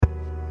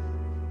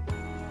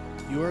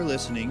You are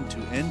listening to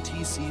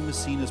NTC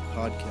Massena's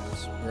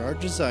podcast, where our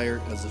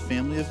desire as the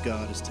family of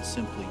God is to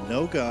simply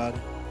know God,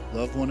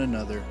 love one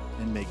another,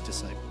 and make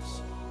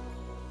disciples.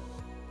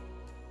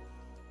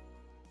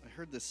 I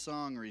heard this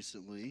song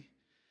recently,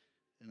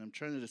 and I'm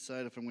trying to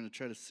decide if I'm going to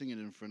try to sing it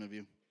in front of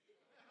you.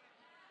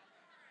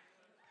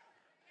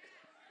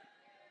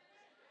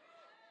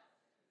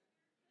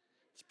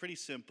 It's pretty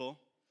simple.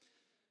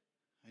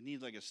 I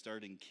need like a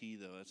starting key,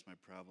 though. That's my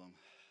problem.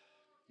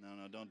 No,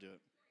 don't do it.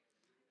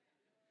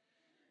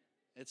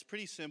 It's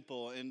pretty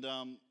simple, and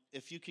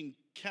if you can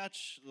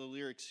catch the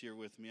lyrics here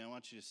with me, I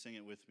want you to sing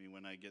it with me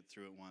when I get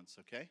through it once,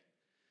 okay?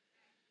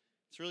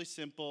 It's really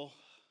simple,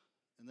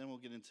 and then we'll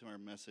get into our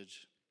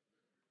message.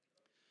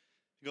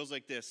 It goes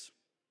like this.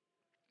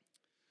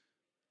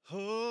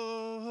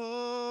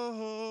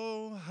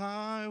 Oh,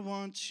 I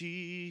want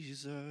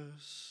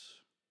Jesus,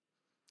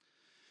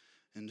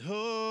 and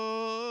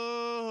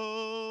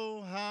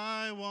oh,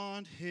 I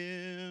want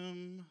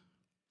Him.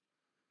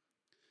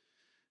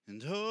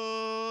 And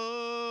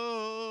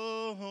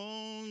oh,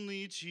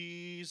 only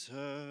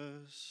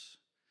Jesus,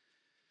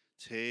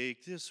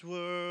 take this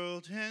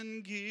world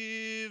and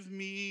give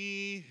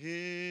me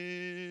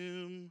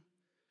Him. You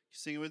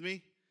sing it with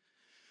me?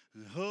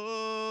 And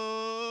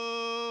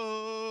oh,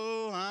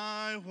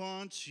 I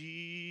want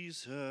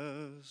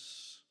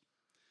Jesus.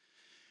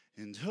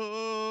 And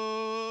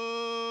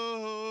oh,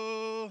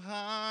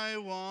 I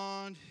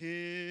want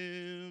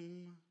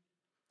Him.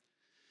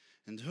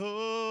 And only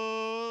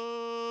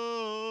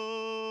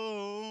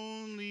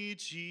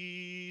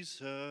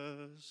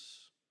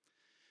Jesus,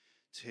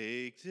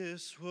 take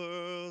this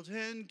world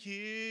and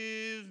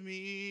give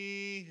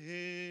me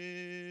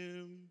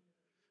Him.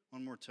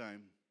 One more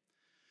time.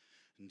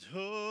 And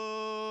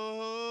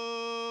oh,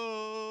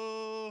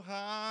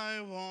 I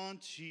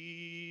want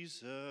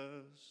Jesus.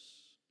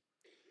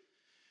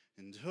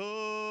 And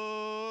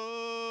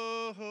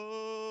oh,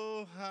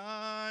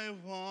 I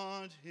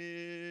want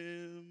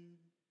Him.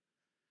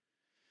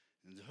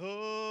 And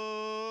oh,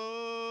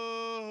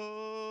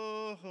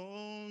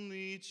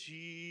 only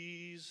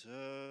Jesus,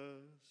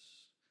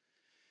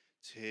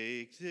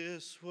 take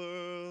this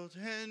world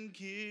and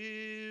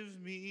give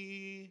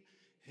me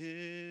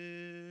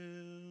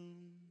Him.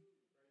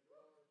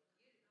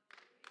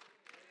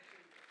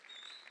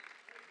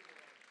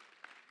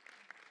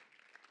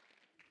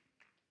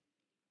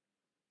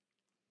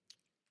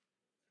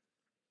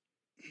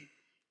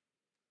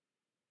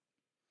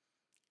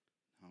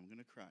 I'm going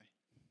to cry.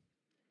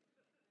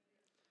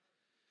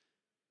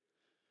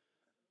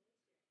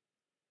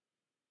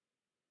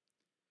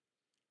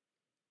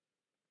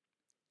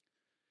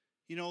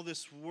 You know,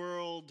 this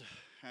world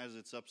has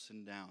its ups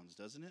and downs,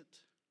 doesn't it?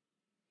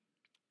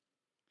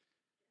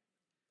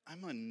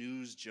 I'm a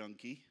news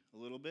junkie a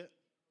little bit.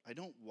 I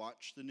don't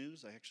watch the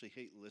news. I actually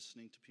hate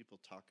listening to people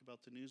talk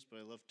about the news, but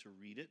I love to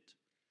read it.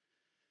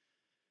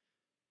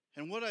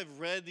 And what I've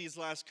read these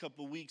last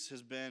couple weeks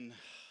has been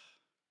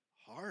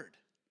hard.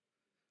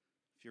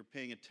 If you're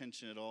paying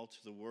attention at all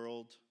to the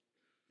world,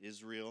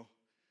 Israel,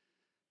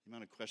 the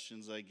amount of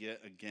questions I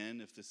get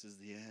again, if this is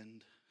the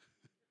end.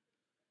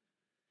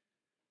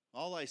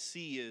 All I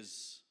see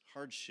is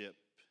hardship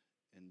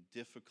and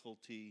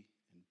difficulty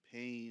and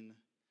pain.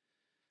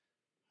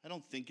 I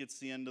don't think it's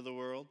the end of the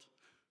world.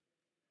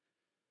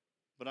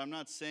 But I'm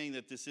not saying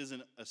that this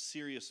isn't a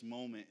serious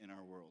moment in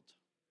our world.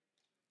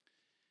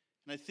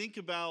 And I think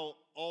about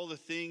all the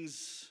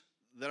things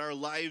that our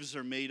lives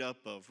are made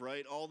up of,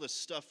 right? All the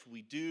stuff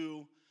we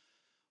do,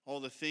 all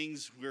the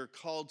things we're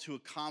called to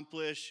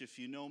accomplish. If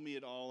you know me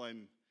at all,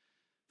 I'm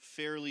a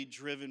fairly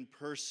driven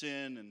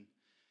person and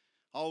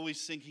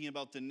always thinking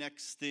about the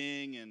next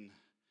thing and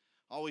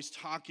always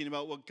talking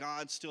about what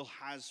God still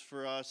has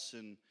for us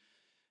and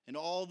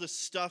all the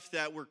stuff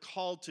that we're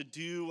called to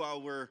do while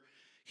we're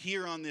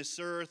here on this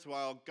earth,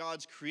 while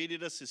God's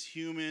created us as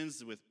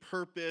humans with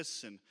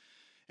purpose and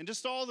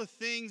just all the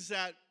things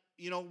that,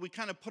 you know, we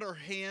kind of put our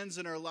hands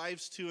in our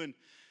lives to. And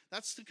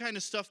that's the kind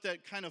of stuff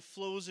that kind of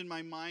flows in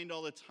my mind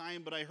all the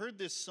time. But I heard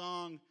this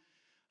song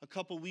a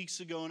couple weeks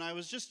ago, and I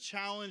was just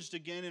challenged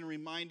again and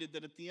reminded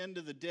that at the end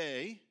of the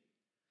day,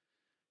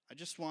 I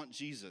just want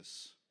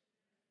Jesus.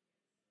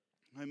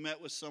 I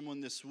met with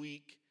someone this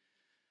week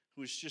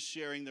who was just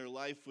sharing their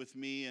life with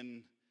me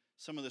and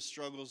some of the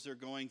struggles they're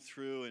going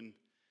through. And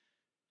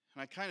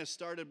I kind of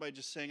started by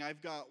just saying,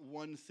 I've got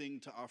one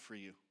thing to offer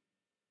you.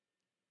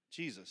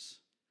 Jesus.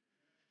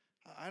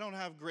 I don't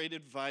have great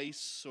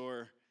advice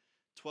or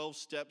 12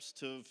 steps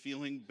to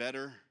feeling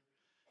better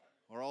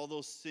or all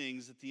those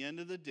things. At the end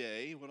of the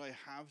day, what I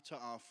have to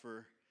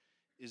offer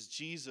is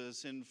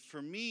Jesus. And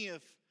for me,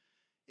 if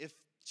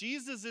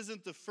Jesus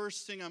isn't the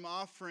first thing I'm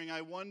offering,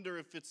 I wonder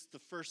if it's the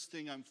first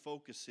thing I'm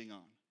focusing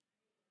on.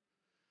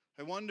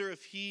 I wonder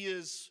if He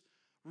is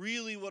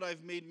really what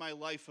I've made my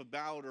life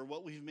about or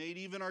what we've made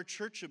even our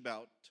church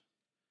about.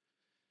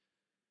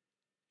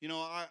 You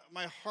know,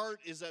 my heart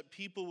is that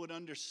people would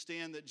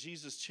understand that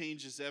Jesus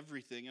changes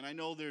everything. And I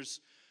know there's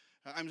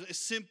I'm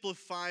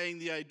simplifying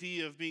the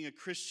idea of being a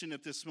Christian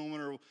at this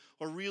moment,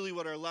 or really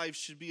what our lives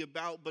should be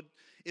about. But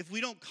if we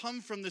don't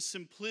come from the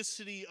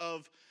simplicity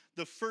of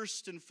the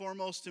first and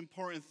foremost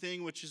important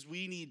thing, which is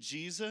we need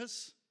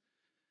Jesus,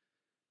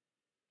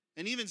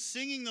 and even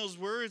singing those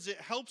words,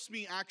 it helps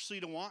me actually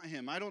to want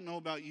him. I don't know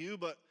about you,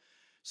 but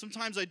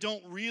sometimes I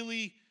don't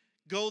really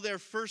go there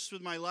first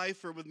with my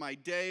life or with my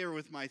day or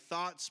with my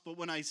thoughts. But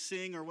when I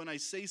sing or when I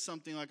say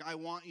something like, I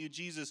want you,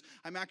 Jesus,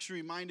 I'm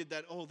actually reminded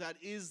that, oh, that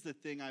is the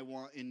thing I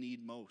want and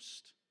need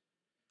most.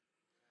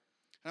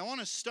 And I want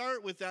to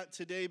start with that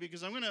today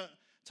because I'm going to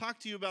talk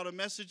to you about a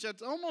message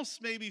that's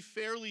almost maybe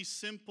fairly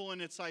simple in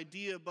its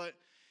idea. But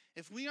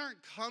if we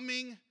aren't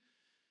coming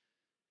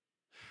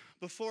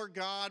before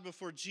God,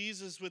 before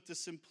Jesus, with the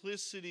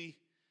simplicity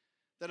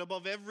that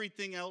above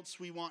everything else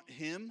we want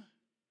him,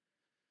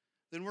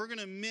 then we're going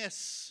to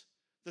miss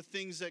the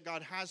things that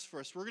God has for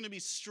us. We're going to be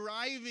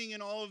striving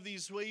in all of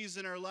these ways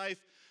in our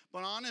life,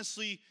 but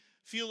honestly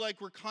feel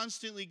like we're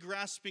constantly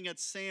grasping at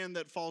sand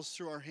that falls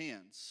through our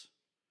hands.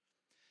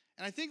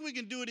 And I think we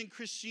can do it in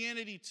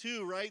Christianity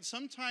too, right?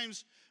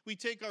 Sometimes we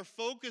take our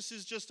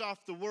focuses just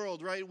off the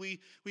world, right? We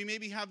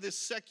maybe have this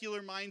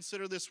secular mindset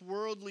or this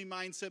worldly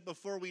mindset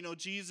before we know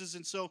Jesus.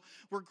 And so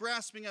we're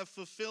grasping at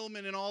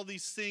fulfillment and all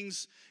these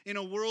things in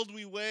a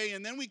worldly way.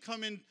 And then we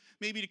come in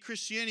maybe to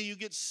Christianity, you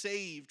get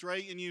saved,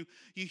 right? And you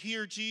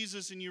hear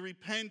Jesus and you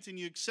repent and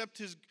you accept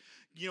his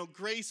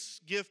grace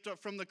gift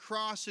from the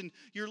cross and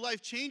your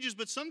life changes.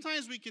 But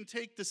sometimes we can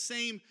take the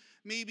same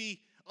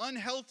maybe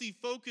unhealthy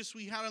focus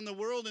we had on the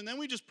world, and then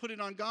we just put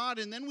it on God,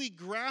 and then we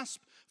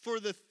grasp for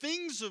the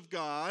things of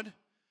God,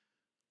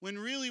 when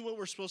really what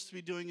we're supposed to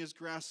be doing is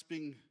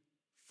grasping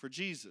for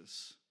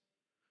Jesus,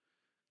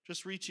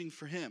 just reaching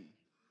for him.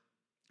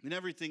 And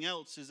everything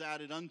else is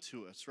added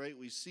unto us, right?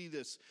 We see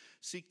this: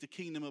 seek the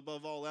kingdom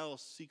above all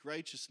else, seek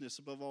righteousness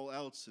above all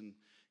else, and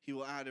he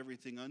will add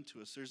everything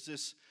unto us. There's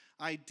this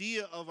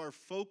idea of our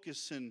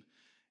focus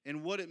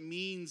and what it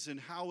means and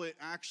how it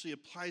actually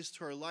applies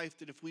to our life,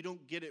 that if we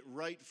don't get it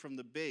right from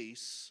the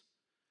base,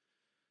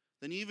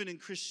 then even in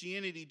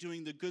Christianity,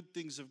 doing the good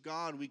things of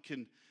God, we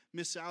can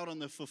miss out on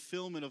the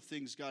fulfillment of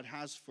things God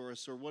has for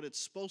us or what it's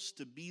supposed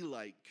to be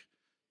like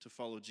to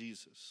follow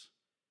Jesus.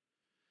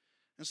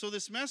 And so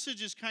this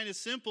message is kind of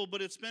simple,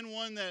 but it's been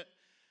one that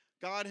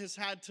God has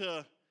had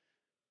to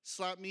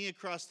slap me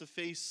across the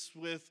face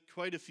with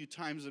quite a few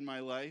times in my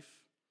life.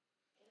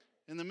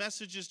 And the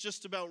message is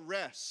just about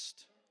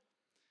rest.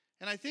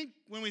 And I think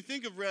when we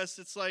think of rest,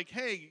 it's like,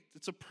 hey,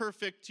 it's a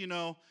perfect,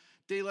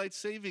 daylight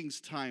savings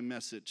time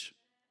message.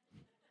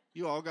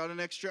 You all got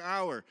an extra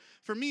hour.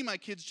 For me, my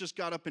kids just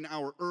got up an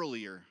hour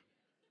earlier.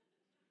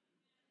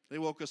 They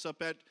woke us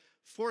up at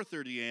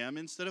 4:30 a.m.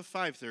 instead of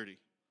 5:30.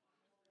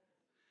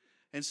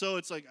 And so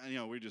it's like,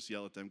 we just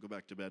yell at them, go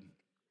back to bed.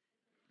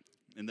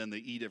 And then they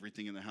eat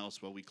everything in the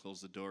house while we close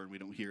the door and we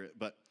don't hear it.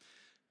 But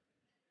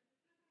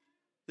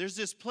there's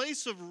this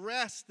place of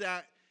rest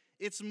that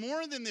it's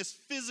more than this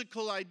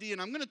physical idea.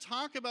 And I'm going to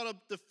talk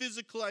about the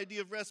physical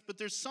idea of rest, but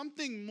there's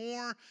something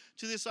more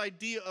to this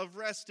idea of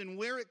rest and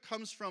where it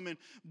comes from, and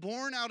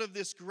born out of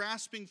this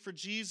grasping for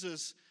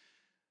Jesus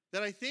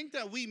that I think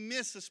that we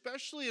miss,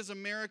 especially as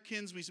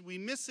Americans. We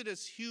miss it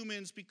as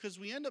humans because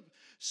we end up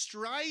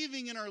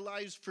striving in our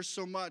lives for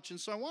so much. And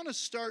so I want to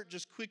start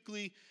just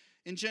quickly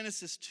in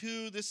Genesis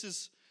 2. This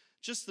is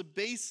just the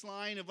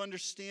baseline of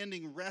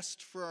understanding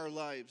rest for our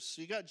lives.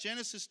 So you got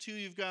Genesis 2,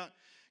 you've got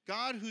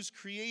God who's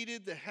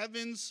created the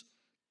heavens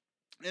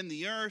and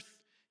the earth.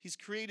 He's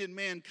created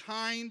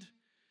mankind.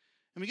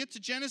 And we get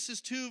to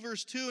Genesis 2,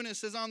 verse 2, and it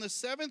says, on the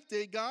seventh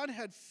day, God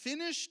had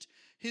finished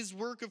his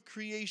work of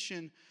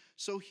creation,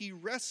 so he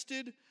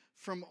rested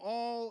from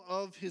all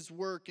of his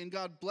work. And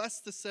God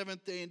blessed the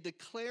seventh day and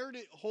declared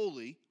it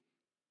holy,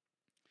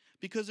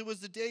 because it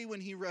was the day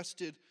when he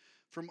rested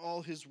from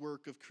all his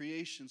work of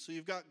creation. So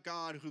you've got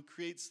God who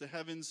creates the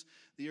heavens,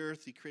 the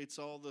earth. He creates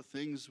all the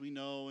things we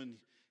know and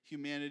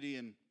humanity,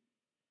 and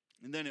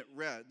then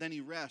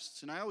he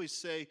rests. And I always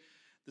say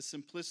the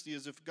simplicity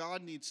is, if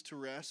God needs to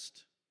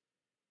rest,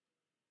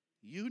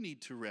 you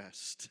need to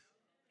rest.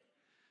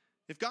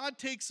 If God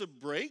takes a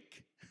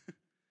break,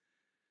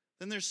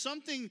 then there's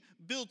something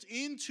built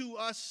into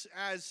us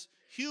as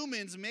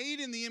humans made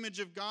in the image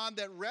of God,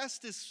 that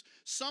rest is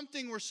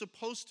something we're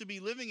supposed to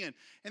be living in.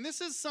 And this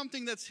is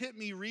something that's hit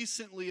me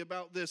recently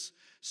about this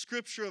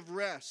scripture of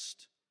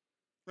rest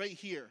right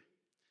here.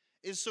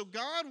 Is so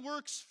God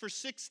works for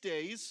 6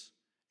 days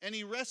and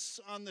he rests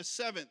on the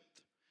seventh.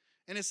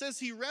 And it says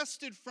he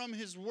rested from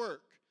his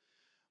work.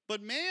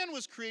 But man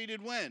was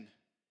created when?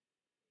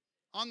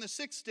 On the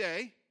sixth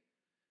day.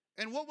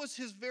 And what was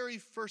his very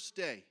first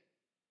day?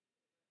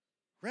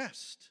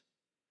 Rest.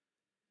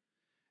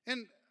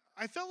 And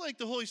I felt like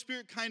the Holy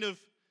Spirit kind of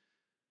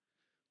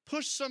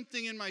pushed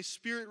something in my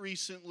spirit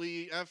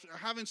recently after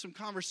having some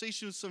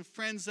conversation with some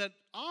friends, that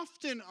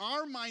often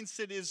our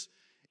mindset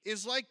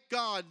is like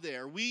God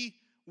there. We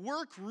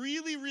work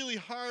really, really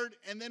hard,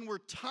 and then we're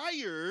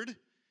tired,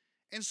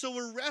 And so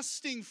we're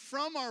resting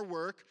from our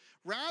work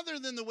rather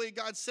than the way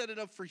God set it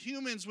up for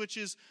humans, which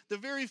is the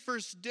very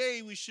first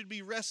day we should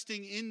be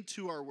resting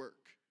into our work.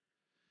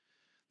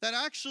 That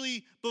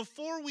actually,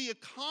 before we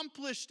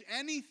accomplished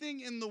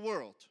anything in the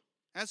world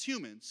as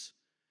humans,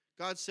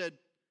 God said,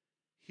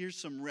 here's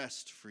some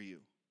rest for you.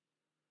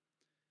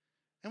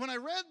 And when I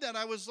read that,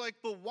 I was like,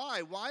 but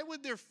why? Why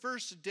would their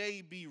first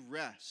day be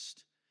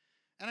rest?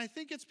 And I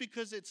think it's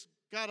because it's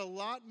got a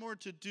lot more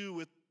to do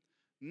with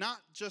not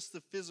just the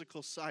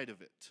physical side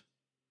of it.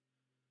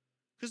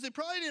 Because they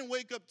probably didn't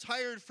wake up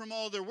tired from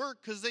all their work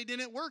because they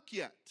didn't work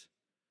yet.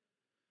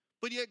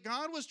 But yet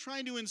God was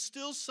trying to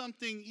instill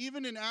something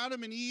even in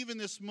Adam and Eve in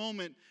this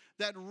moment,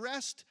 that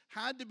rest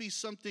had to be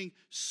something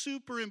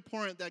super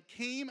important that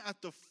came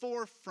at the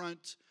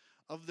forefront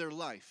of their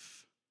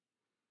life.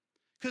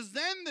 Because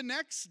then the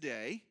next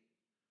day,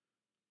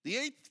 the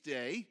 8th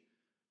day,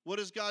 what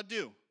does God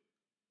do?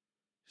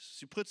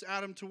 He puts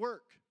Adam to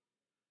work.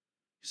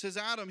 He says,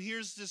 Adam,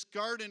 here's this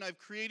garden I've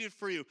created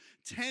for you.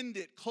 Tend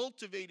it,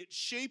 cultivate it,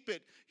 shape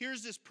it.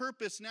 Here's this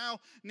purpose. Now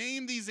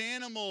name these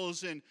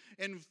animals and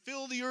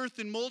fill the earth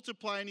and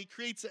multiply. And he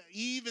creates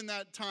Eve in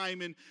that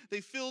time. And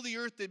they fill the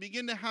earth. They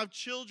begin to have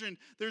children.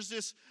 There's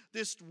this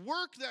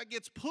work that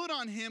gets put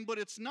on him, but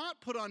it's not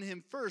put on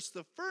him first.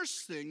 The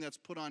first thing that's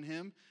put on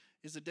him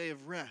is a day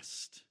of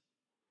rest.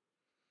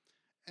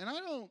 And I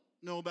don't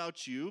know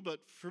about you, but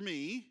for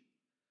me,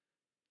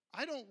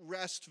 I don't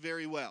rest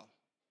very well.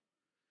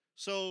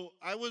 So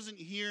I wasn't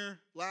here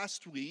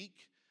last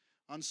week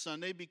on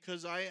Sunday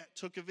because I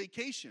took a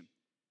vacation.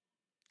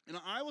 And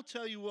I will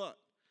tell you what,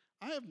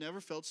 I have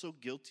never felt so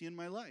guilty in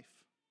my life.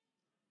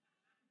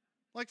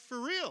 Like, for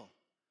real.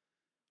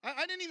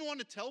 I didn't even want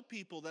to tell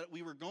people that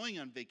we were going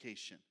on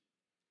vacation.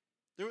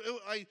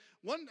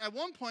 At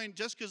one point,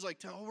 Jessica's like,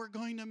 oh, we're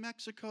going to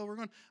Mexico.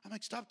 I'm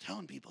like, stop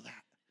telling people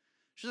that.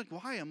 She's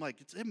like, why? I'm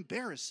like, it's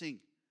embarrassing.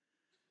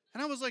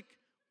 And I was like,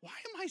 why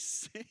am I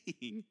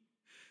saying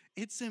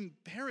it's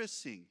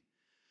embarrassing?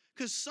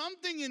 Because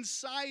something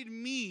inside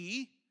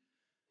me,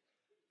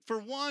 for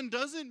one,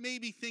 doesn't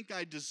maybe think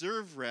I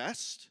deserve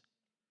rest.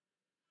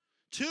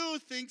 Two,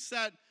 thinks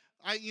that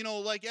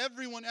like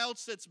everyone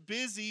else that's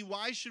busy,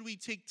 why should we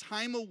take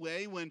time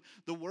away when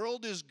the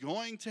world is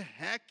going to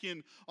heck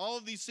and all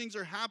of these things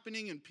are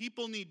happening and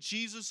people need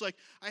Jesus? Like,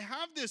 I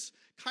have this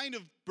kind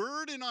of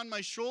burden on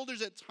my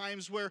shoulders at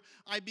times where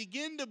I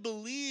begin to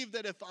believe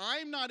that if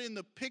I'm not in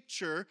the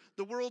picture,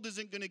 the world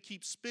isn't going to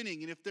keep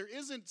spinning. And if there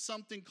isn't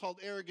something called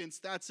arrogance,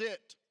 that's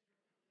it.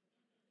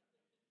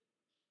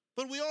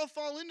 But we all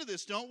fall into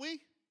this, don't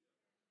we?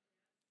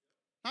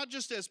 Not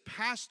just as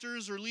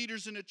pastors or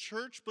leaders in a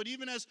church, but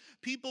even as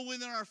people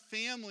within our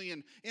family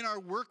and in our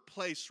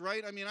workplace,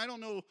 right? I mean, I don't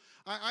know.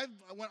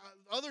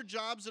 Other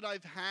jobs that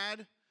I've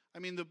had, I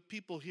mean, the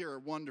people here are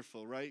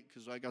wonderful, right?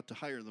 Because I got to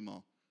hire them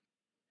all.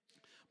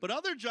 But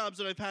other jobs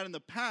that I've had in the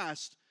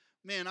past,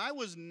 man, I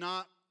was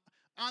not,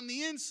 on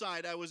the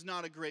inside, I was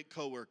not a great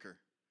coworker.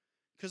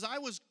 Because I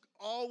was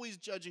always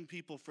judging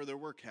people for their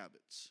work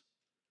habits.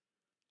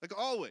 Like,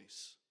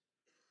 always.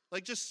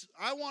 Like, just,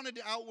 I wanted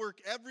to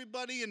outwork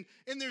everybody, and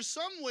there's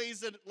some ways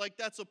that, like,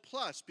 that's a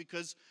plus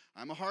because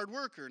I'm a hard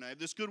worker and I have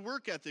this good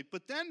work ethic.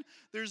 But then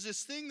there's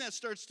this thing that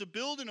starts to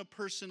build in a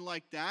person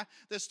like that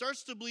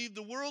starts to believe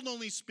the world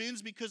only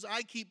spins because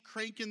I keep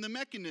cranking the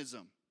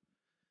mechanism.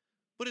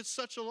 But it's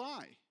such a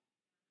lie.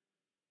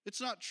 It's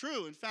not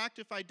true. In fact,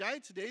 if I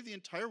died today, the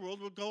entire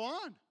world would go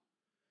on.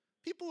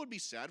 People would be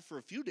sad for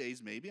a few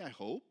days, maybe, I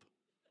hope.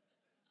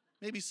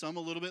 Maybe some a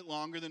little bit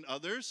longer than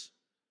others.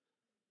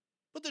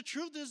 But the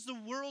truth is the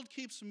world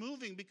keeps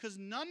moving because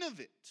none of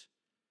it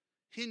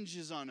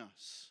hinges on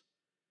us.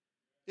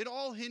 It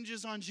all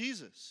hinges on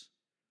Jesus.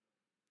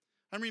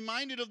 I'm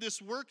reminded of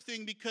this work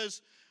thing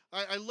because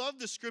I love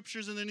the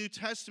scriptures in the New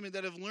Testament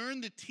that have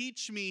learned to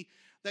teach me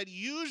that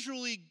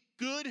usually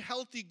good,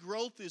 healthy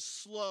growth is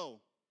slow.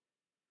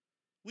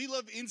 We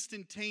love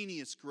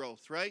instantaneous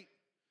growth, right?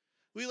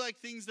 We like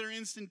things that are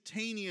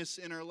instantaneous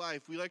in our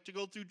life. We like to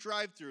go through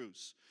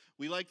drive-thrus.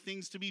 We like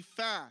things to be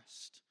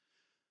fast.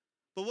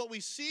 But what we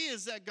see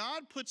is that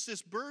God puts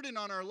this burden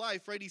on our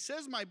life, right? He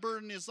says, my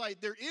burden is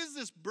light. There is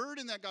this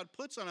burden that God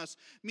puts on us,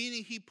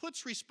 meaning he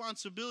puts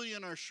responsibility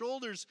on our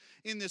shoulders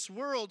in this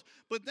world.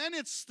 But then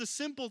it's the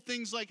simple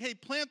things like, hey,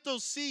 plant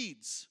those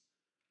seeds,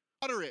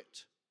 water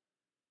it.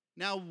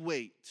 Now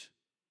wait.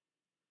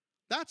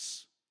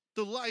 That's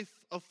the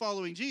life of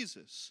following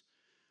Jesus.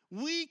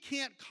 We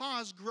can't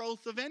cause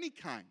growth of any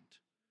kind.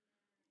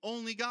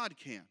 Only God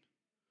can.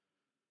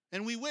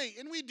 And we wait,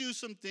 and we do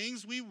some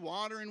things. We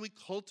water and we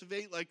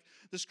cultivate like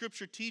the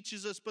scripture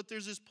teaches us. But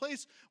there's this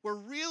place where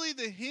really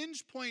the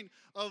hinge point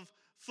of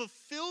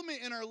fulfillment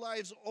in our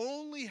lives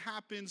only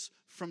happens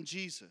from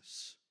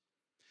Jesus.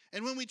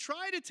 And when we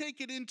try to take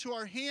it into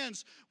our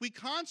hands, we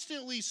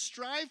constantly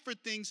strive for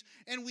things,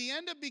 and we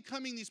end up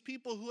becoming these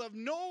people who have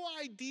no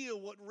idea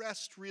what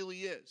rest really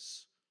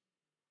is.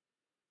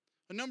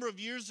 A number of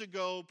years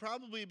ago,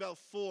 probably about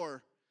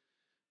 4,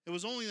 it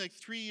was only like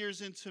 3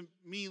 years into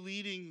me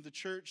leading the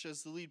church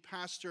as the lead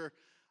pastor.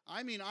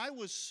 I mean, I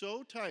was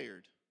so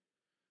tired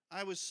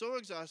I was so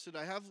exhausted.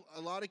 I have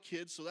a lot of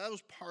kids, so that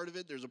was part of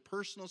it. There's a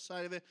personal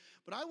side of it.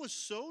 But I was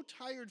so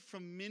tired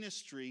from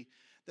ministry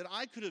that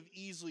I could have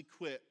easily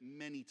quit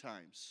many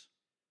times.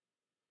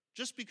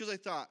 Just because I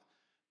thought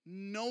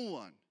no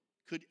one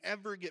could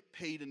ever get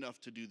paid enough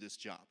to do this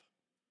job.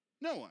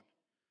 No one.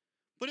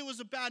 But it was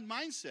a bad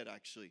mindset,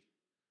 actually.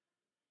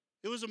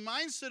 It was a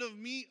mindset of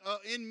me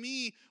in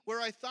me where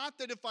I thought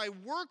that if I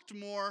worked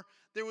more,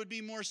 there would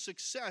be more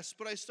success.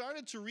 But I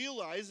started to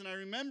realize, and I'm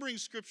remembering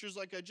scriptures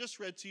like I just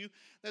read to you,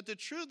 that the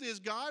truth is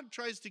God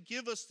tries to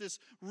give us this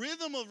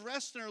rhythm of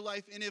rest in our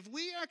life. And if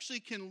we actually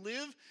can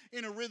live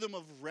in a rhythm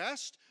of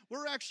rest,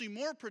 we're actually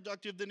more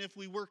productive than if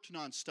we worked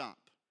nonstop.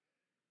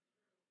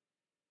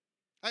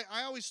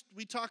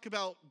 We talk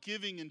about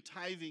giving and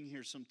tithing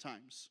here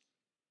sometimes.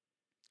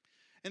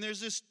 And there's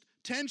this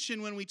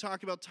tension when we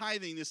talk about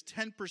tithing, this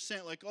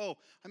 10%, like, oh,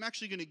 I'm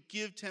actually going to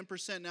give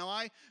 10%. Now,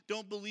 I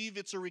don't believe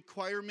it's a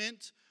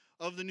requirement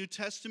of the New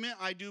Testament.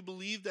 I do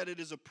believe that it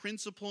is a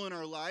principle in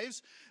our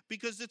lives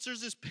because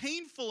there's this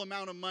painful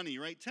amount of money,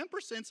 right?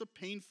 10% is a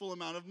painful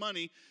amount of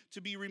money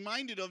to be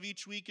reminded of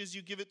each week as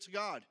you give it to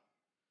God.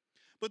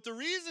 But the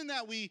reason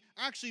that we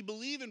actually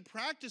believe in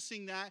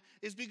practicing that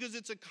is because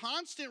it's a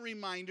constant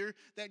reminder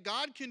that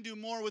God can do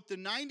more with the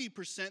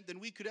 90% than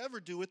we could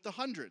ever do with the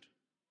 100.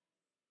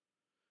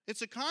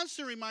 It's a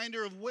constant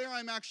reminder of where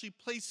I'm actually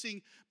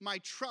placing my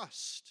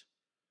trust.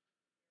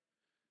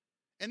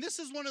 And this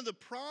is one of the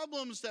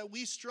problems that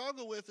we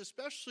struggle with,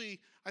 especially,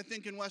 I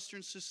think, in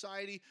Western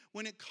society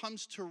when it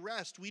comes to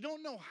rest. We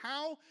don't know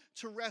how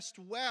to rest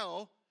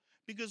well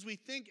because we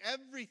think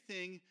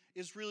everything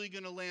is really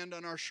going to land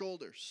on our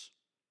shoulders.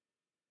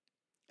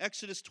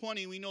 Exodus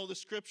 20, we know the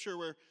scripture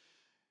where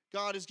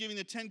God is giving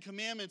the 10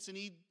 commandments, and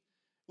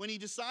when he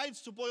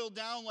decides to boil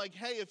down like,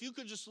 hey, if you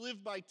could just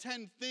live by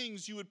 10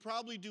 things, you would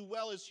probably do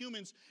well as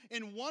humans.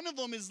 And one of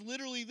them is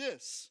literally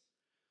this.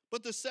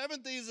 But the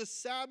seventh day is a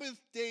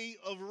Sabbath day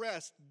of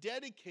rest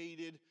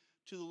dedicated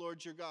to the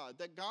Lord your God.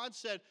 That God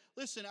said,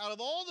 listen, out of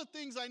all the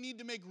things I need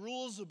to make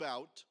rules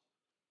about,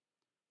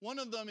 one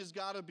of them has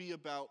got to be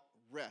about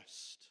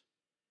rest.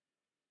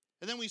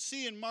 And then we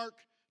see in Mark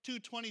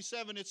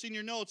 2:27, it's in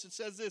your notes, it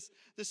says this,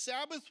 the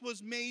Sabbath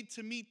was made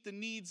to meet the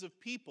needs of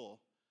people,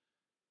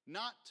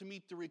 not to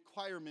meet the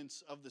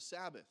requirements of the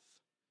Sabbath.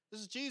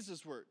 This is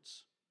Jesus'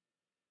 words.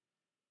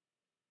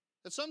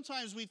 That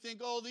sometimes we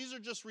think, oh, these are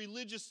just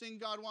religious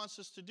things God wants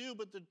us to do,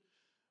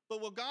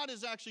 but what God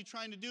is actually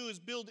trying to do is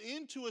build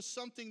into us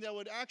something that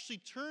would actually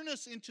turn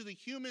us into the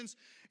humans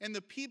and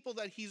the people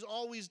that he's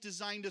always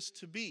designed us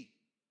to be.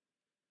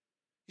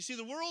 You see,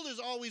 the world is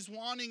always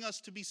wanting us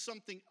to be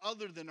something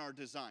other than our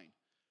design.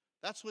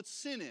 That's what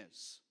sin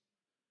is.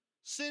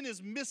 Sin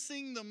is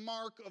missing the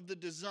mark of the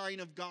design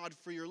of God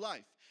for your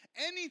life.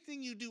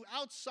 Anything you do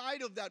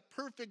outside of that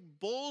perfect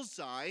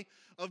bullseye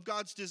of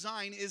God's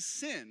design is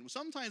sin.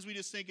 Sometimes we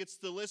just think it's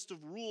the list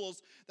of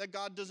rules that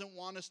God doesn't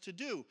want us to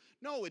do.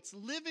 No, it's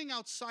living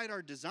outside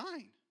our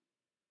design.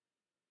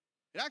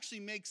 It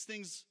actually makes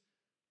things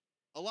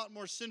a lot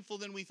more sinful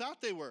than we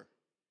thought they were.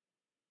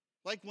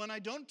 Like when I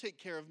don't take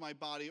care of my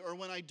body or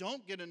when I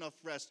don't get enough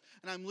rest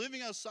and I'm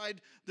living outside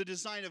the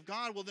design of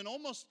God, well then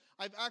almost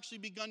I've actually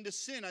begun to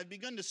sin. I've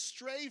begun to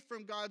stray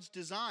from God's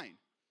design.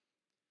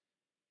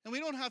 And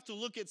we don't have to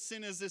look at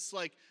sin as this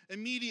like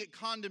immediate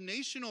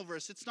condemnation over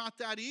us. It's not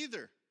that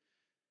either.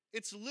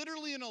 It's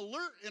literally an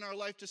alert in our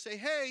life to say,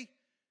 hey,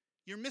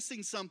 you're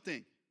missing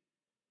something.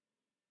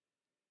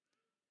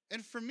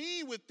 And for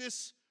me with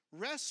this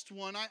rest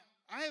one,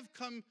 I have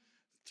come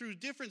through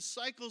different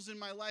cycles in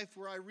my life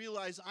where I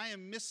realize I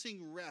am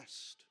missing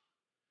rest.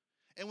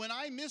 And when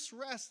I miss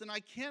rest, then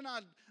I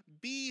cannot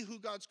be who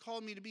God's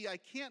called me to be. I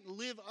can't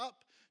live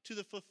up to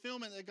the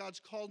fulfillment that God's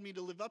called me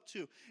to live up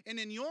to. And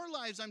in your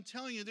lives, I'm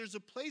telling you, there's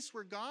a place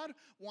where God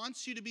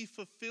wants you to be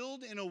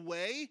fulfilled in a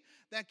way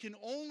that can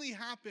only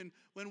happen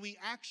when we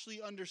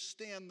actually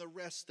understand the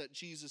rest that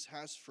Jesus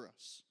has for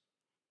us.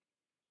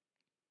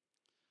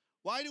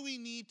 Why do we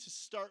need to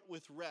start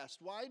with rest?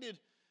 Why did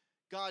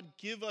God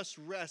give us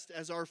rest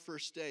as our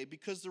first day?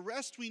 Because the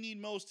rest we need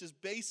most is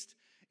based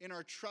in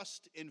our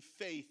trust and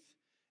faith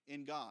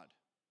in God.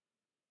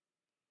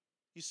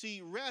 You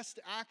see, rest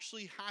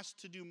actually has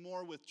to do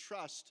more with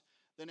trust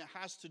than it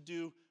has to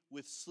do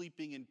with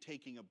sleeping and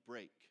taking a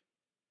break.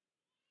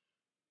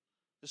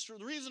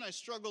 The reason I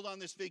struggled on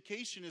this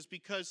vacation is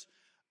because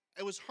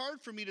it was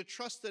hard for me to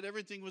trust that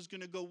everything was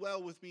going to go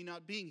well with me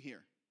not being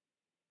here.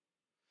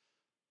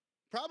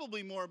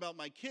 Probably more about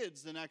my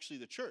kids than actually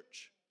the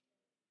church.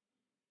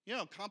 You know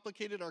how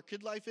complicated our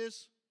kid life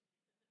is?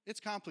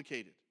 It's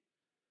complicated.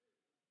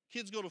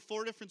 Kids go to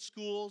 4 different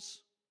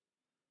schools.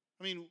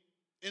 I mean,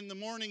 in the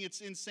morning,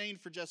 it's insane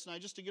for Jess and I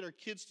just to get our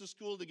kids to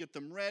school, to get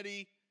them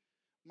ready.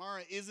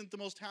 Mara isn't the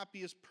most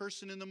happiest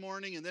person in the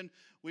morning, and then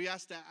we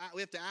have to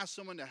ask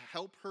someone to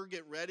help her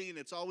get ready, and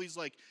it's always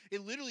like,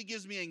 it literally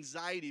gives me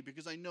anxiety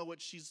because I know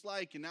what she's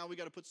like, and now we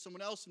got to put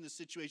someone else in this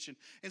situation.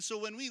 And so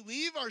when we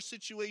leave our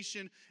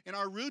situation and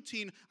our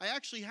routine, I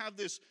actually have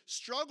this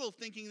struggle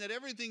thinking that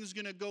everything's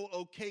going to go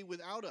okay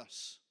without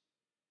us.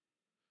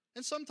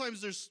 And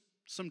sometimes there's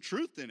some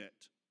truth in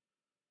it.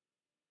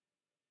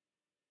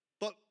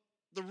 But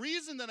the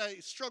reason that I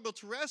struggle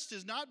to rest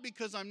is not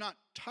because I'm not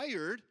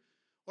tired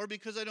or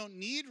because I don't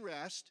need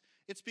rest.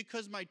 It's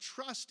because my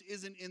trust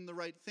isn't in the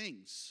right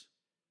things.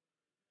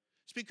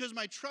 It's because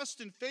my trust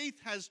and faith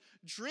has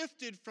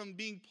drifted from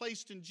being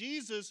placed in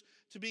Jesus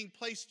to being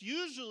placed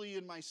usually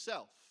in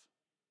myself.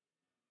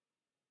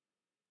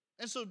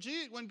 And so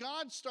when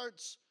God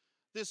starts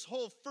this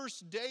whole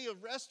first day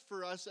of rest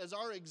for us as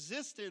our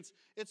existence,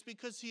 it's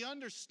because he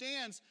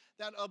understands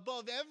that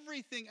above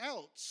everything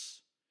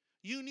else,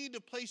 you need to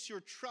place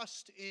your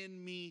trust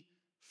in me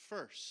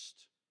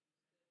first.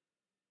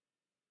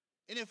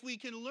 And if we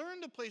can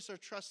learn to place our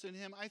trust in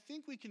him, I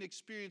think we can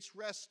experience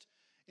rest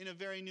in a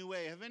very new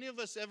way. Have any of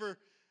us ever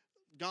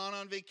gone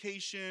on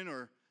vacation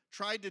or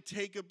tried to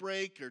take a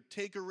break or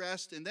take a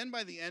rest, and then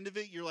by the end of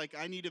it, you're like,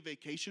 I need a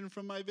vacation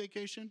from my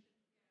vacation?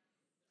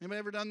 Anybody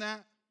ever done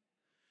that?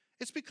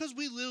 It's because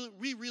we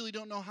really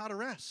don't know how to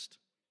rest.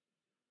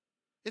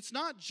 It's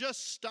not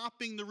just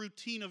stopping the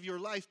routine of your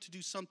life to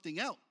do something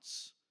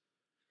else.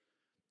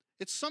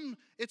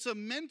 It's a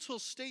mental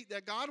state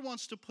that God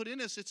wants to put in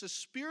us. It's a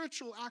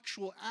spiritual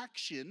actual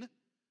action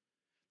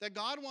that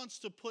God wants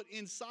to put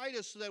inside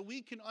us so that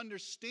we can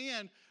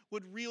understand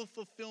what real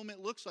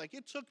fulfillment looks like.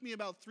 It took me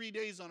about 3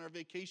 days on our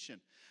vacation.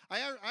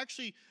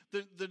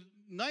 The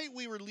night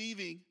we were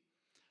leaving,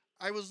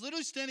 I was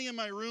literally standing in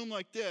my room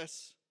like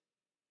this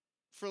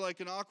for like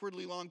an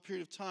awkwardly long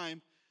period of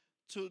time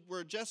to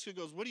where Jessica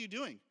goes, what are you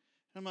doing?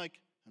 And I'm like,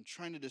 I'm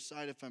trying to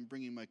decide if I'm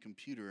bringing my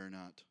computer or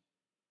not.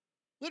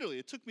 Literally,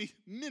 it took me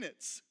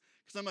minutes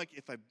because I'm like,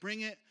 if I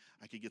bring it,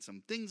 I could get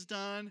some things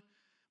done.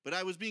 But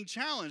I was being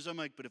challenged. I'm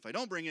like, but if I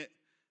don't bring it,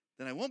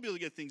 then I won't be able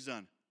to get things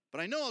done. But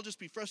I know I'll just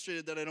be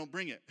frustrated that I don't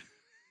bring it.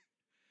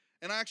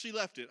 And I actually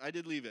left it. I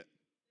did leave it.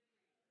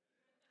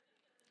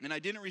 And I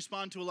didn't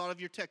respond to a lot of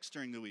your texts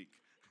during the week.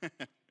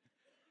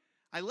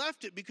 I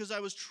left it because I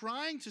was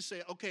trying to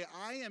say, okay,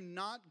 I am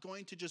not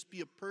going to just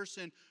be a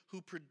person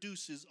who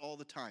produces all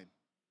the time.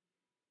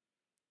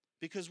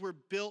 Because we're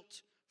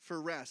built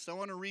for rest. I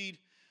want to read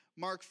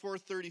Mark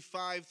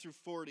 4:35 through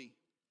 40.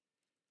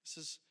 This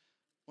is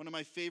one of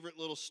my favorite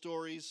little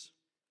stories.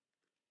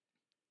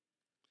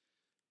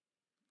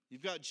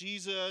 You've got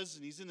Jesus,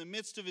 and he's in the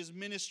midst of his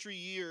ministry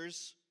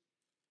years.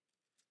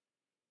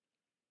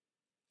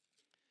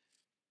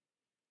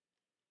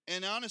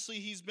 And honestly,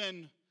 he's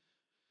been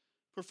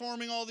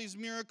performing all these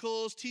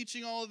miracles,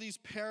 teaching all of these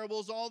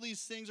parables. All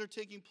these things are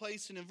taking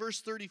place. And in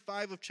verse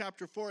 35 of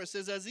chapter 4, it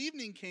says, as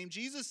evening came,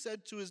 Jesus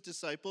said to his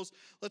disciples,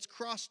 let's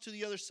cross to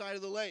the other side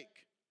of the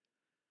lake.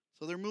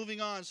 So they're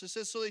moving on. So it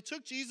says, so they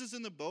took Jesus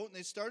in the boat and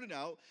they started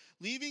out,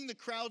 leaving the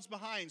crowds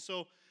behind.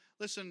 So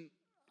listen,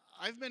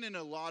 I've been in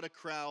a lot of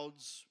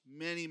crowds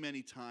many,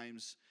 many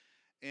times.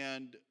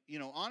 And,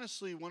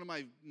 honestly, one of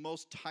my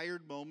most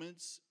tired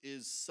moments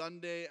is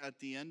Sunday at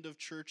the end of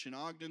church in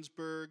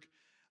Ogdensburg.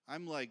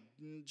 I'm like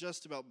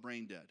just about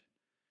brain dead.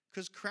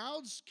 Because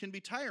crowds can be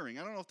tiring.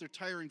 I don't know if they're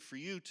tiring for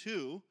you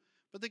too,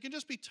 but they can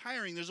just be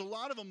tiring. There's a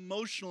lot of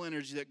emotional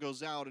energy that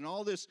goes out and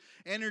all this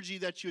energy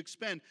that you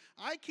expend.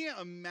 I can't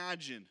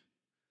imagine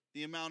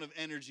the amount of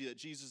energy that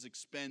Jesus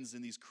expends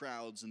in these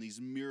crowds and these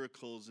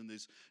miracles and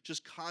this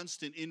just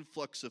constant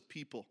influx of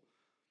people.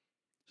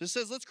 So it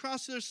says, let's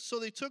cross this. So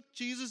they took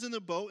Jesus in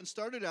the boat and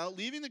started out,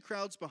 leaving the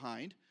crowds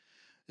behind.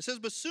 It says,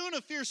 but soon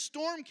a fierce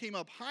storm came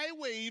up. High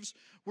waves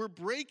were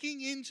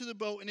breaking into the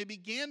boat, and it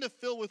began to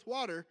fill with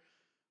water.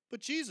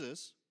 But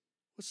Jesus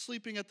was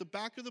sleeping at the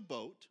back of the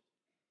boat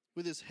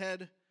with his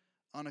head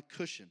on a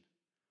cushion.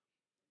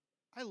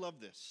 I love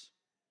this.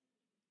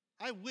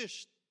 I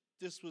wish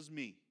this was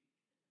me.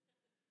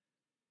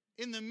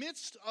 In the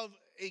midst of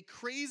a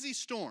crazy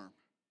storm,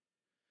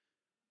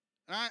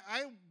 and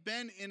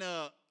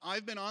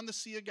I've been on the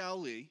Sea of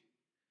Galilee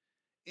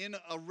in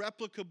a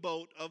replica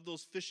boat of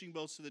those fishing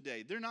boats of the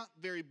day. They're not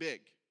very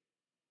big.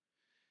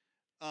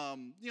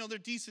 They're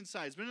decent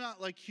size, but they're not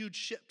like huge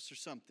ships or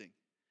something.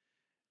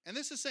 And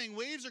this is saying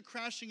waves are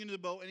crashing into the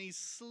boat, and he's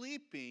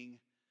sleeping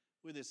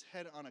with his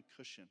head on a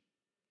cushion.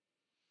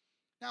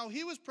 Now,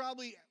 he was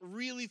probably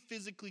really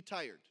physically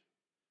tired.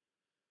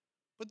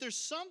 But there's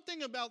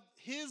something about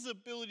his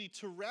ability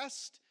to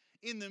rest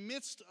in the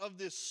midst of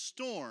this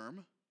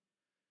storm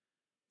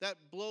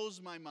that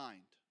blows my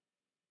mind.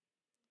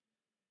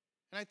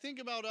 And I think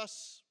about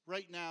us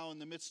right now in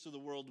the midst of the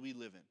world we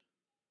live in.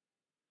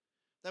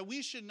 That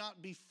we should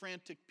not be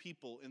frantic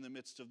people in the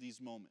midst of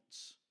these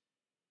moments.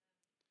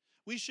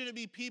 We shouldn't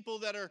be people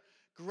that are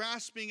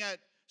grasping at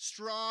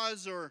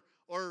straws or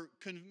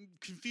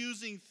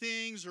confusing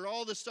things or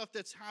all the stuff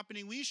that's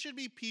happening. We should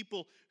be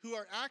people who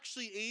are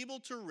actually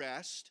able to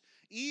rest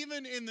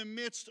even in the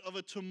midst of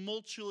a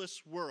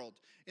tumultuous world,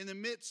 in the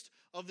midst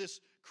of this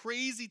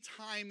crazy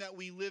time that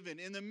we live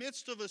in the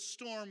midst of a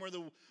storm where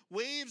the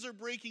waves are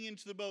breaking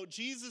into the boat.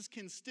 Jesus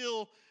can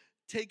still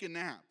take a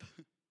nap.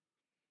 And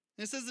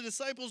it says the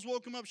disciples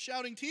woke him up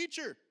shouting,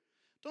 "Teacher,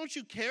 don't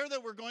you care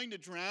that we're going to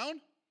drown?"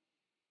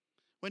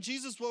 When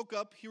Jesus woke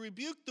up, he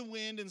rebuked the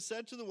wind and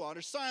said to the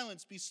water,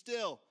 "Silence, be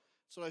still."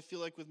 That's what I feel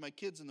like with my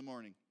kids in the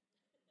morning.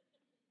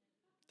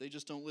 They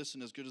just don't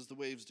listen as good as the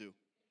waves do. It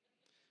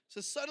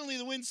says, suddenly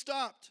the wind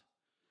stopped,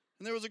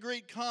 and there was a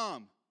great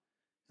calm.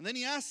 And then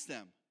he asked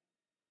them,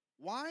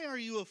 why are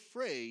you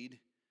afraid?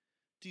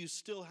 Do you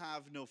still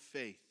have no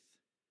faith?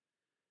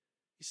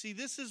 You see,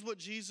 this is what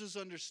Jesus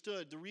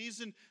understood. The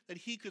reason that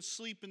he could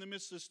sleep in the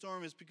midst of the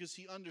storm is because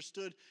he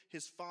understood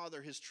his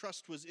Father. His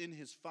trust was in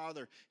his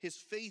Father. His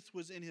faith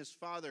was in his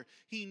Father.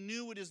 He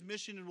knew what his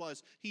mission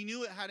was. He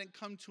knew it hadn't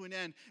come to an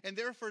end. And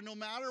therefore, no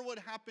matter what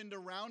happened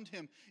around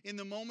him, in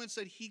the moments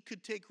that he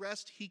could take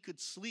rest, he could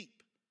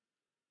sleep.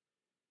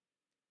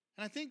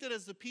 And I think that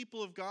as the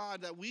people of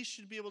God, that we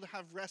should be able to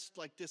have rest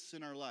like this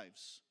in our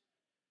lives.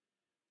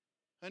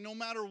 And no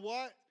matter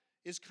what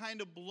is kind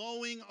of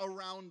blowing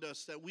around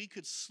us, that we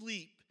could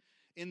sleep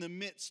in the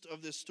midst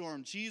of this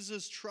storm.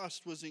 Jesus'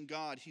 trust was in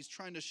God. He's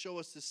trying to show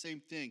us the same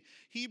thing.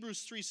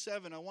 Hebrews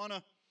 3:7. I want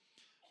to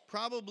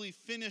probably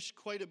finish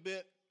quite a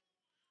bit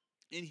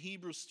in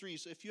Hebrews 3.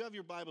 So if you have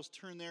your Bibles,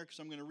 turn there because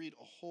I'm going to read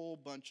a whole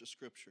bunch of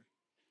scripture.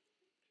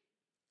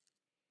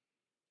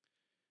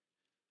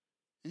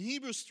 In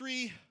Hebrews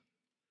 3,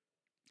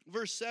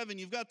 verse 7,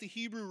 you've got the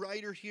Hebrew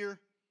writer here.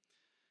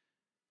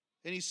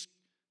 And he's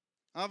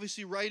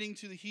obviously writing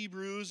to the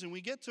Hebrews, and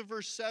we get to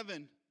verse 7,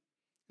 and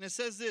it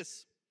says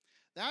this,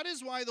 that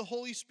is why the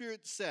Holy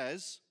Spirit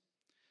says,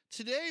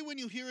 today when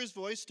you hear his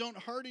voice, don't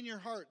harden your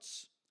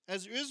hearts,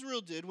 as Israel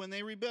did when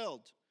they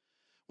rebelled.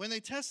 When they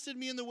tested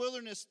me in the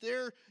wilderness,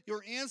 there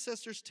your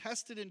ancestors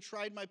tested and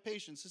tried my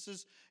patience. This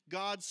is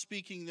God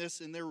speaking this,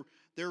 and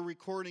they're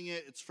recording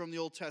it. It's from the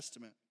Old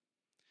Testament.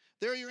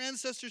 There your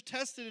ancestors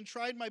tested and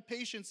tried my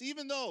patience,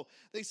 even though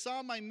they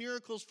saw my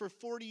miracles for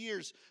 40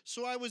 years.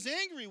 So I was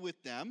angry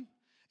with them,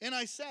 and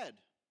I said,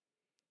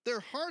 their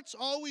hearts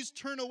always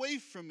turn away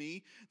from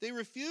me. They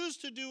refuse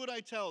to do what I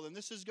tell them.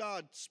 This is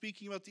God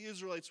speaking about the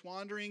Israelites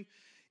wandering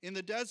in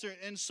the desert.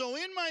 And so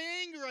in my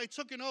anger, I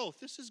took an oath.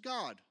 This is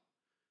God.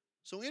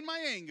 So in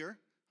my anger,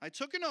 I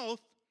took an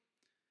oath.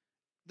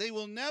 They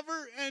will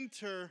never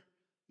enter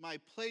my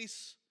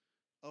place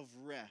of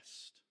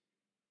rest.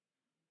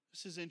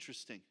 This is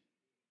interesting.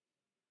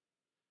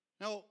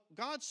 Now,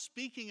 God's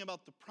speaking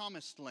about the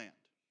promised land.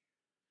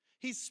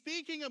 He's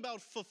speaking about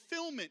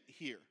fulfillment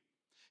here.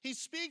 He's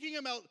speaking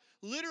about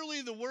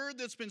literally the word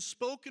that's been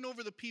spoken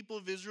over the people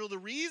of Israel, the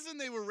reason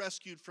they were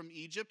rescued from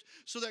Egypt,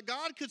 so that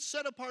God could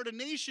set apart a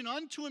nation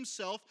unto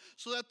himself,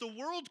 so that the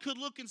world could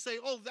look and say,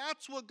 oh,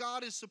 that's what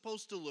God is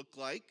supposed to look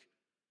like.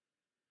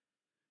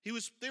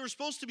 They were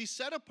supposed to be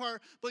set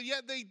apart, but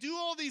yet they do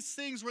all these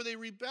things where they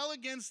rebel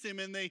against him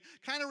and they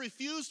kind of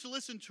refuse to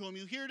listen to him.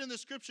 You hear it in the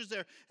scriptures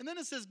there. And then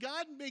it says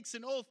God makes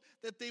an oath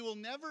that they will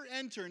never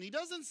enter. And he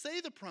doesn't say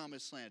the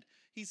promised land.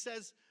 He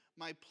says,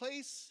 my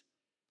place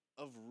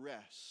of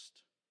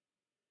rest.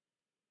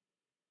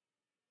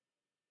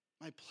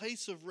 My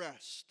place of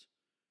rest.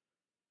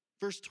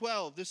 Verse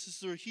 12, this is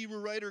the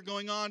Hebrew writer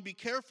going on. Be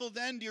careful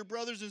then, dear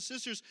brothers and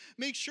sisters.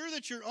 Make sure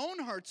that your own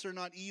hearts are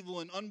not evil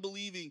and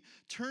unbelieving,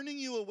 turning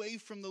you away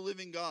from the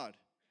living God.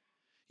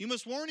 You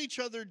must warn each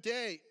other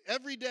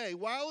every day,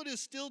 while it is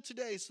still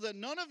today, so that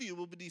none of you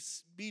will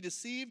be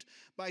deceived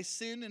by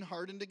sin and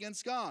hardened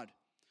against God.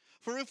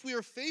 For if we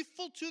are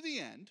faithful to the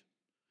end,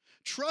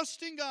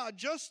 trusting God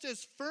just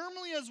as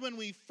firmly as when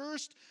we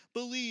first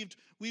believed,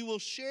 we will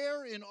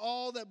share in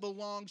all that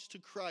belongs to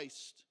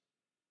Christ.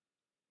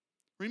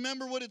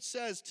 Remember what it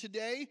says,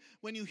 today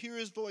when you hear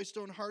his voice,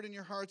 don't harden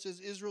your hearts as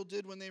Israel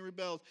did when they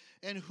rebelled.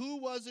 And who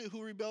was it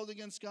who rebelled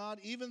against God,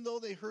 even though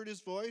they heard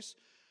his voice?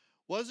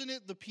 Wasn't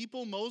it the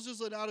people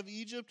Moses led out of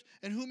Egypt?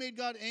 And who made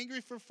God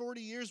angry for 40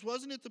 years?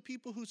 Wasn't it the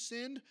people who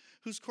sinned,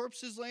 whose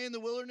corpses lay in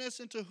the wilderness?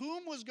 And to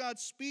whom was God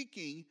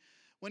speaking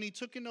when he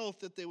took an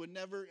oath that they would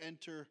never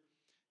enter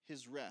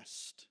his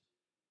rest?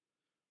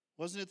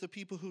 Wasn't it the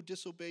people who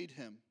disobeyed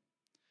him?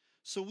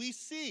 So we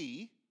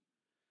see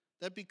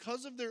that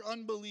because of their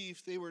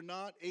unbelief, they were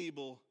not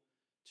able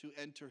to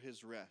enter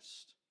his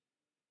rest.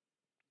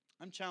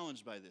 I'm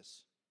challenged by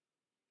this.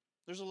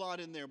 There's a lot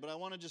in there, but I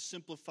want to just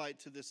simplify it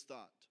to this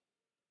thought.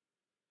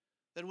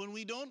 That when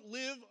we don't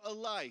live a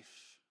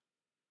life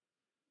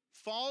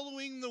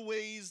following the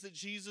ways that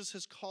Jesus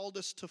has called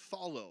us to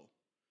follow,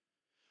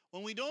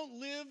 when we don't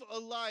live a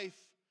life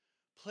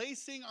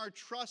placing our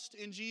trust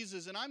in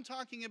Jesus, and I'm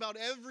talking about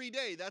every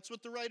day, that's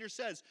what the writer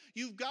says.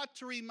 You've got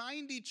to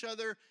remind each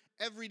other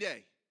every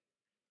day.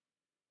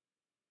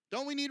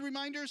 Don't we need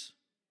reminders?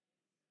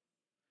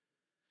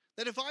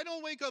 That if I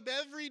don't wake up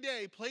every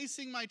day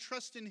placing my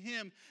trust in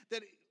him,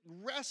 that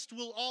rest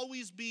will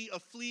always be a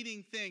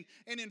fleeting thing.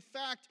 And in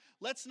fact,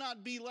 let's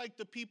not be like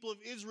the people of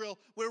Israel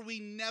where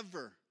we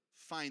never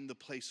find the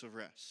place of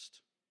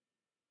rest.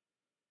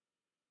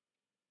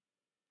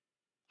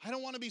 I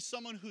don't want to be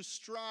someone who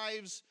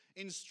strives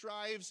and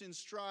strives and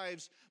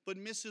strives, but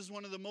misses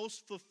one of the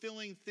most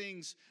fulfilling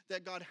things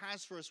that God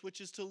has for us,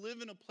 which is to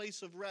live in a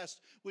place of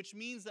rest, which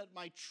means that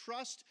my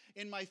trust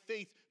and my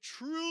faith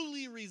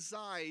truly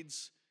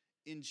resides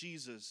in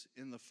Jesus,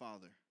 in the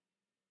Father.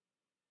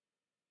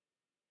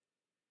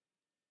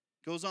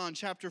 Goes on,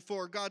 chapter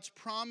 4, God's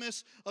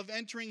promise of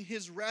entering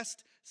his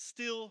rest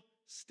still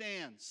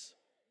stands.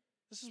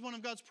 This is one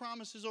of God's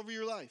promises over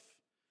your life.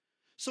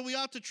 So we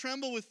ought to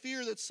tremble with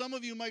fear that some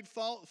of you might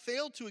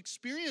fail to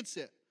experience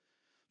it.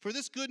 For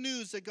this good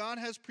news that God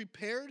has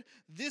prepared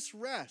this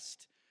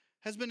rest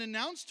has been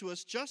announced to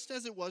us just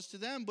as it was to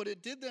them, but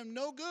it did them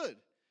no good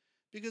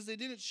because they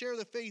didn't share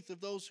the faith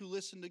of those who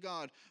listen to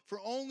God. For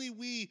only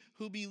we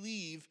who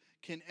believe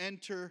can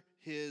enter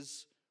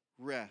his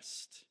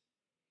rest.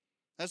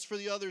 As for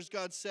the others,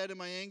 God said, in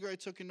my anger I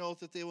took an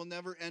oath that they will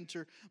never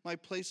enter my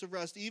place of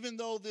rest, even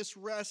though this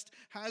rest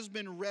has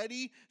been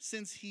ready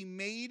since he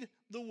made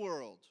the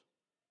world.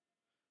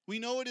 We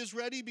know it is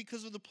ready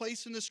because of the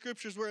place in the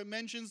scriptures where it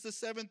mentions the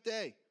seventh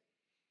day.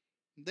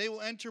 They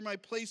will enter my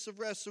place of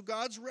rest. So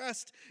God's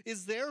rest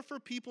is there for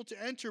people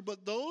to enter,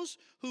 but those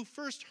who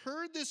first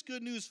heard this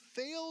good news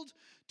failed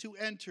to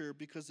enter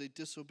because they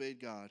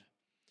disobeyed God.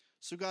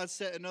 So God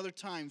set another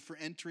time for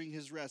entering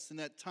his rest, and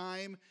that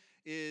time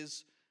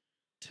is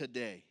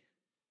today.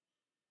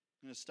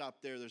 I'm going to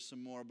stop there. There's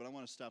some more, but I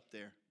want to stop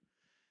there.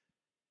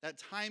 That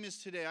time is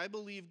today. I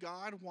believe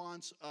God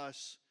wants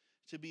us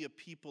to be a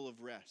people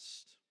of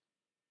rest.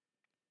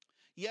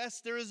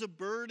 Yes, there is a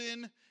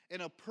burden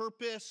and a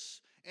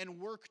purpose and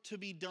work to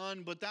be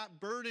done, but that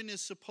burden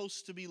is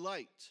supposed to be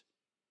light.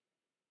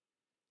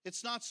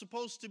 It's not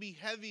supposed to be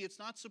heavy. It's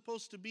not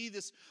supposed to be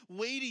this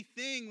weighty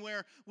thing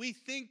where we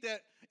think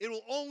that it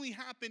will only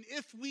happen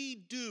if we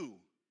do.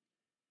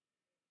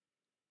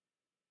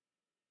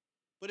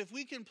 But if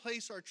we can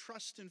place our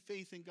trust and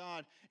faith in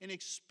God and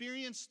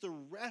experience the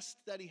rest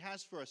that he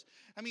has for us.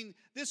 I mean,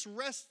 this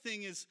rest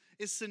thing is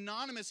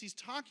synonymous. He's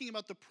talking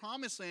about the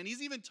promised land.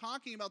 He's even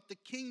talking about the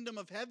kingdom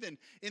of heaven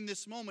in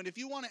this moment. If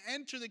you want to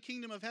enter the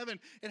kingdom of heaven,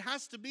 it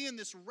has to be in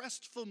this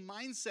restful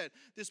mindset,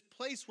 this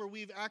place where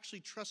we've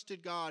actually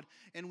trusted God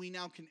and we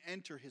now can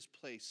enter his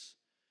place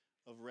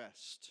of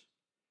rest.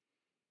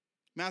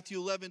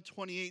 Matthew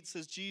 11:28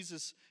 says,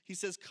 Jesus, he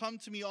says, come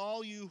to me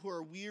all you who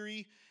are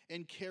weary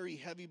and carry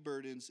heavy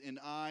burdens, and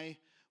I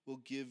will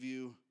give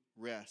you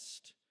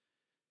rest.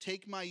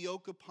 Take my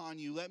yoke upon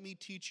you. Let me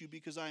teach you,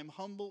 because I am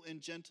humble and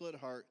gentle at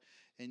heart,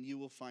 and you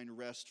will find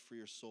rest for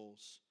your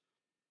souls.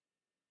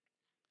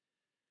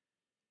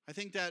 I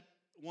think that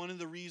one of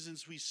the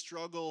reasons we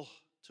struggle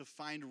to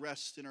find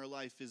rest in our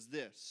life is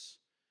this.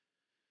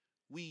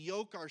 We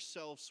yoke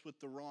ourselves with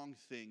the wrong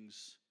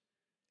things,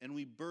 and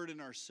we burden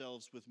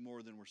ourselves with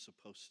more than we're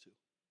supposed to.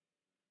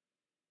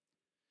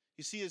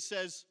 You see, it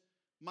says,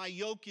 my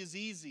yoke is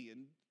easy.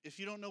 And if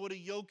you don't know what a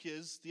yoke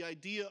is, the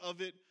idea of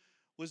it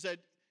was that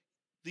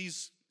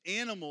these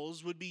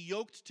animals would be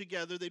yoked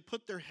together. They'd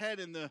put their head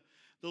in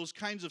those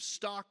kinds of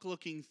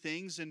stock-looking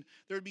things, and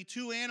there would be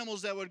two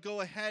animals that would go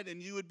ahead, and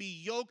you would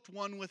be yoked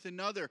one with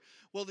another.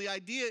 Well, the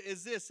idea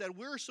is this, that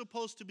we're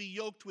supposed to be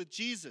yoked with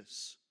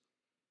Jesus.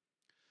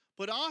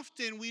 But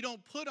often we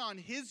don't put on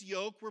his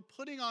yoke, we're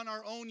putting on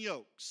our own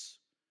yokes.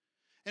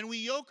 And we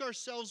yoke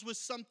ourselves with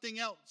something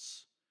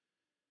else.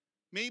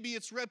 Maybe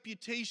it's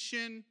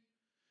reputation,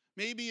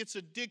 maybe it's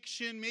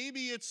addiction,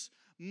 maybe it's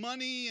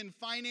money and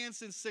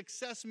finance and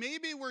success.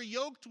 Maybe we're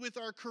yoked with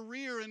our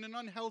career in an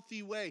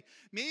unhealthy way.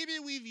 Maybe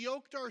we've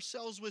yoked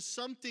ourselves with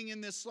something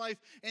in this life,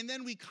 and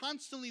then we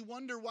constantly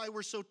wonder why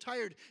we're so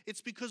tired.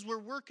 It's because we're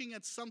working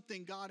at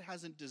something God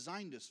hasn't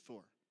designed us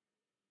for.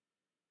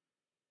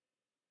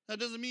 That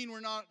doesn't mean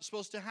we're not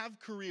supposed to have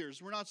careers.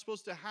 We're not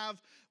supposed to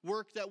have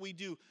work that we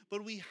do.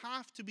 But we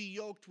have to be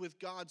yoked with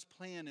God's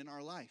plan in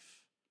our life.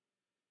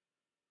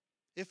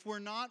 If we're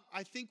not,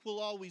 I think we'll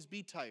always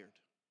be tired.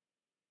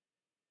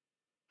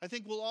 I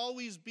think we'll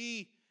always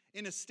be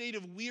in a state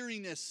of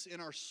weariness in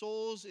our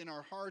souls, in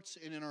our hearts,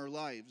 and in our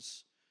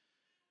lives.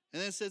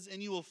 And then it says,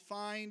 and you will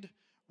find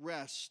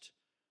rest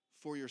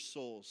for your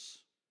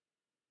souls.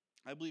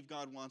 I believe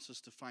God wants us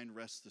to find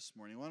rest this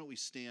morning. Why don't we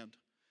stand?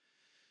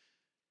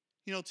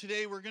 You know,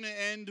 today we're going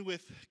to end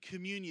with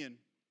communion.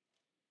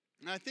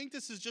 And I think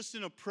this is just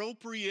an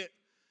appropriate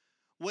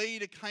way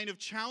to kind of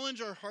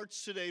challenge our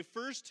hearts today.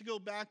 First, to go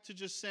back to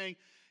just saying,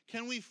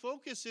 can we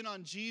focus in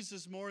on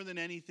Jesus more than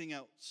anything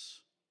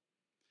else?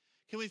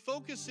 Can we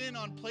focus in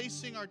on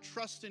placing our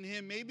trust in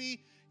him?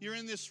 Maybe you're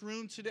in this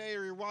room today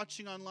or you're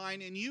watching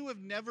online and you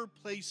have never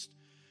placed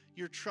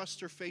your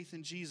trust or faith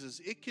in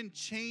Jesus. It can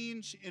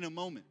change in a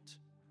moment.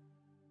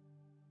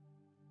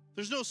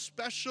 There's no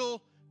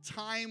special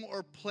time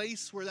or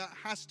place where that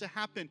has to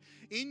happen.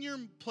 In your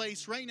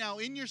place right now,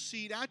 in your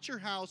seat, at your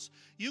house,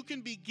 you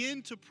can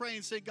begin to pray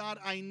and say, God,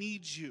 I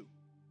need you.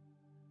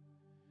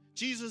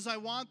 Jesus, I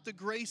want the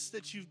grace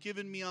that you've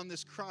given me on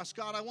this cross.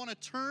 God, I want to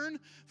turn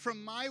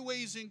from my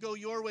ways and go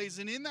your ways.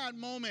 And in that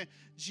moment,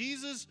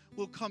 Jesus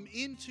will come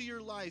into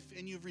your life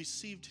and you've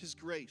received his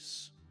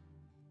grace.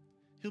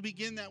 He'll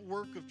begin that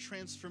work of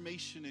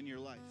transformation in your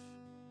life.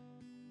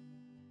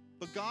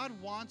 But God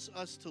wants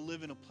us to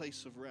live in a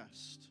place of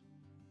rest.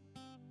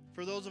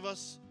 For those of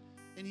us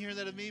in here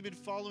that have maybe been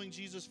following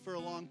Jesus for a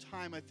long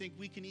time, I think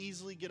we can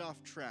easily get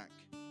off track.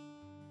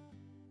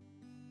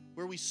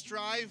 Where we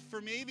strive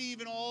for maybe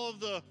even all of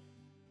the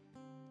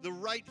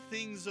right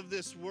things of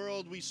this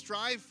world. We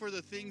strive for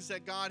the things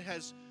that God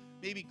has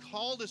maybe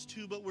called us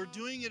to, but we're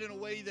doing it in a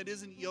way that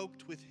isn't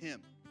yoked with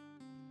him.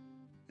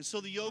 And so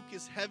the yoke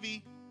is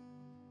heavy.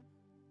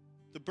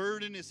 The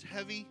burden is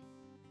heavy.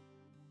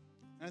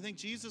 And I think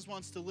Jesus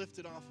wants to lift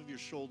it off of your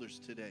shoulders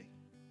today.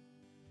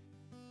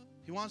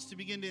 He wants to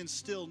begin to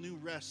instill new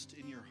rest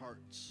in your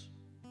hearts.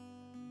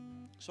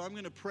 So I'm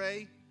going to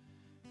pray.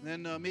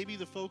 And then maybe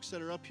the folks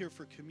that are up here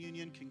for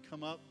communion can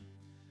come up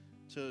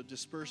to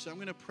disperse. I'm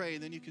going to pray,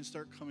 and then you can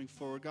start coming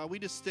forward. God, we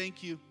just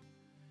thank you,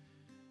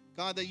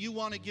 God, that you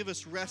want to give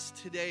us rest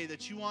today,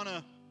 that you want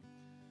to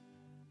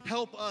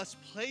help us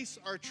place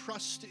our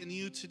trust in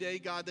you today,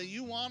 God, that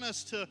you want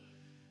us to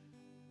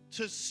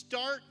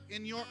start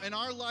in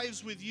our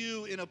lives with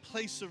you in a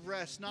place of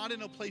rest, not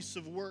in a place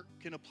of work,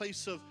 in a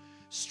place of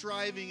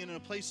striving, and in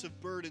a place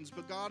of burdens,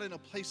 but God, in a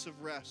place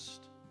of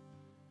rest.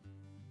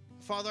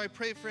 Father, I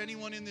pray for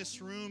anyone in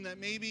this room that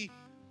maybe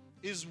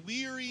is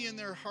weary in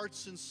their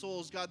hearts and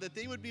souls, God, that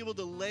they would be able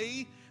to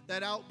lay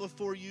that out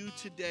before you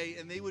today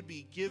and they would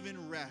be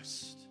given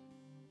rest.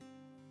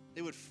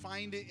 They would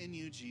find it in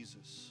you,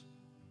 Jesus.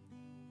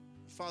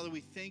 Father,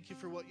 we thank you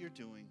for what you're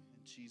doing.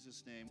 In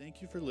Jesus' name.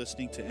 Thank you for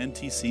listening to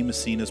NTC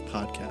Massena's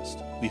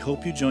podcast. We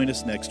hope you join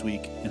us next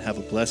week and have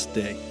a blessed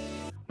day.